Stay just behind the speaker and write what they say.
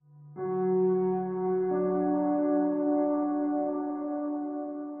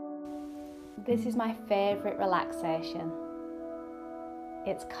This is my favourite relaxation.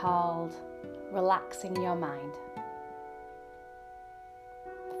 It's called relaxing your mind.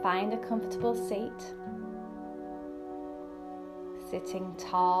 Find a comfortable seat, sitting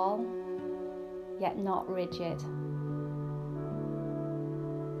tall yet not rigid.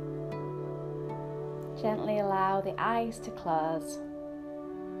 Gently allow the eyes to close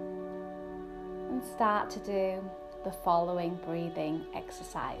and start to do the following breathing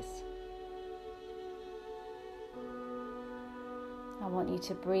exercise. I want you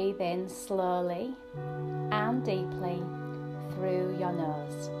to breathe in slowly and deeply through your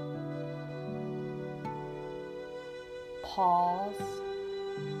nose. Pause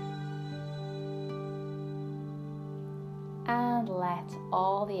and let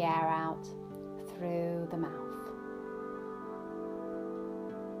all the air out through the mouth.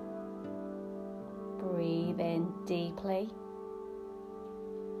 Breathe in deeply.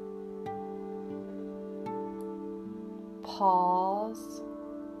 Pause.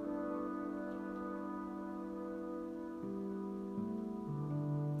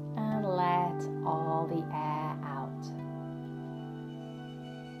 And let all the air out.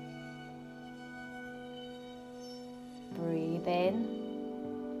 Breathe in.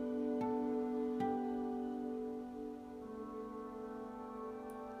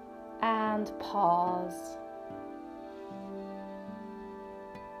 And pause.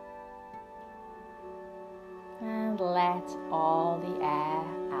 And let all the air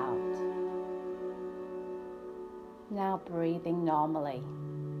out. Now breathing normally.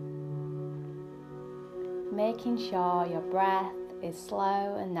 Making sure your breath is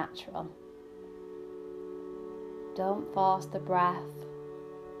slow and natural. Don't force the breath.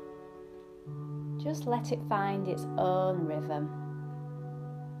 Just let it find its own rhythm.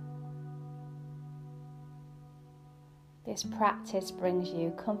 This practice brings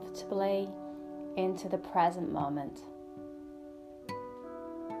you comfortably into the present moment.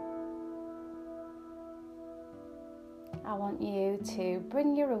 I want you to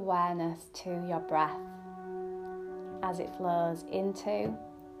bring your awareness to your breath as it flows into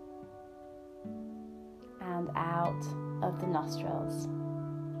and out of the nostrils.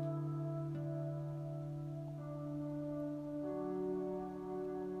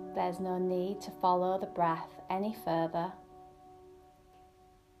 There's no need to follow the breath any further.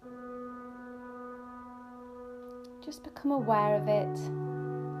 Just become aware of it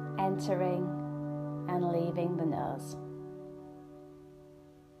entering and leaving the nose.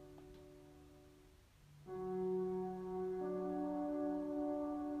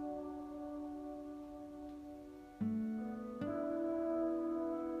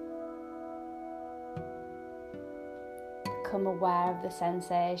 Become aware of the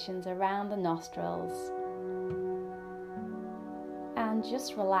sensations around the nostrils and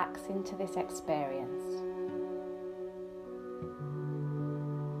just relax into this experience.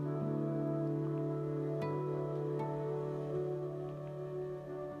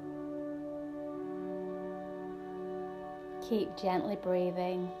 Keep gently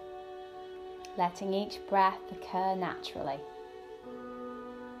breathing, letting each breath occur naturally.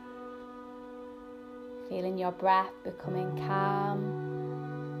 Feeling your breath becoming calm,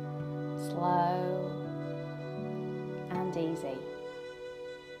 slow, and easy.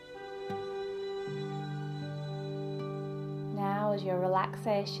 Now, as your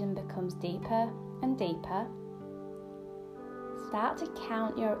relaxation becomes deeper and deeper, start to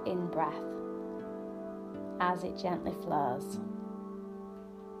count your in-breath as it gently flows.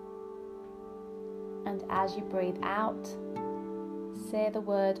 And as you breathe out, say the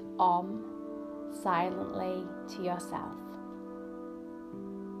word Om silently to yourself.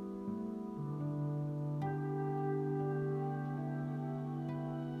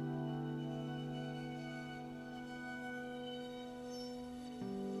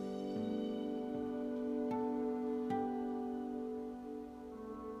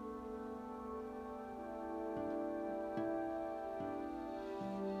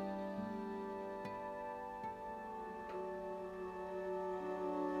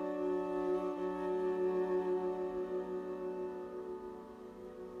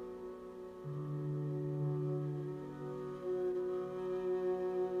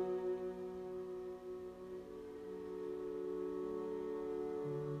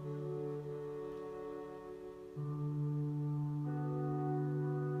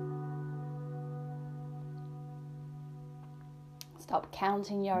 Stop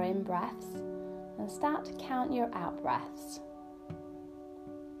counting your in-breaths and start to count your out-breaths.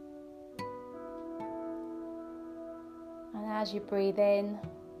 And as you breathe in,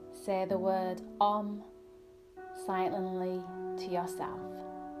 say the word Om silently to yourself.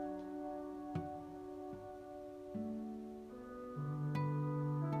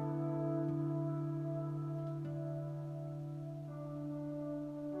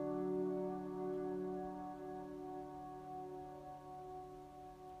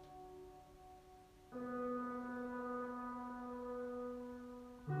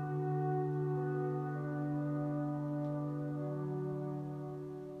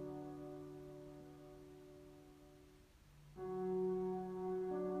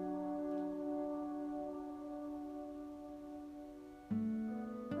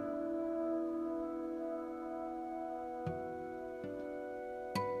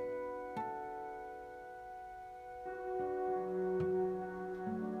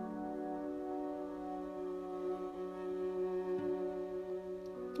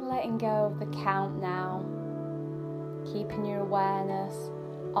 letting go of the count now, keeping your awareness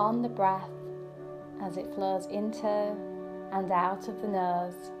on the breath as it flows into and out of the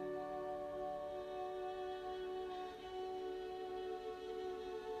nose.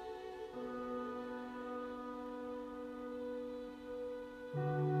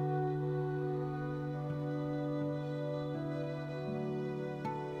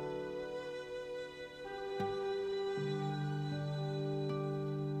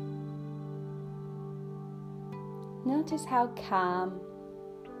 Notice how calm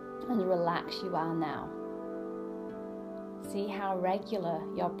and relaxed you are now. See how regular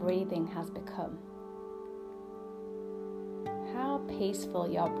your breathing has become. How peaceful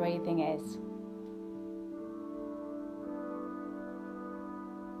your breathing is.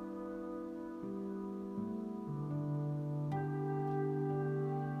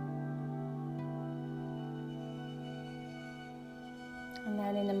 And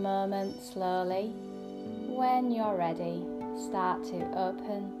then in a moment, slowly, when you're ready, start to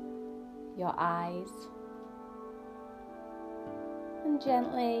open your eyes and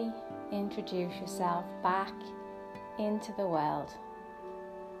gently introduce yourself back into the world,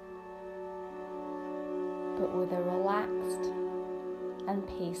 but with a relaxed and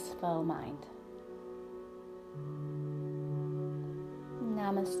peaceful mind.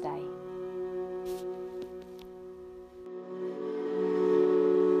 Namaste.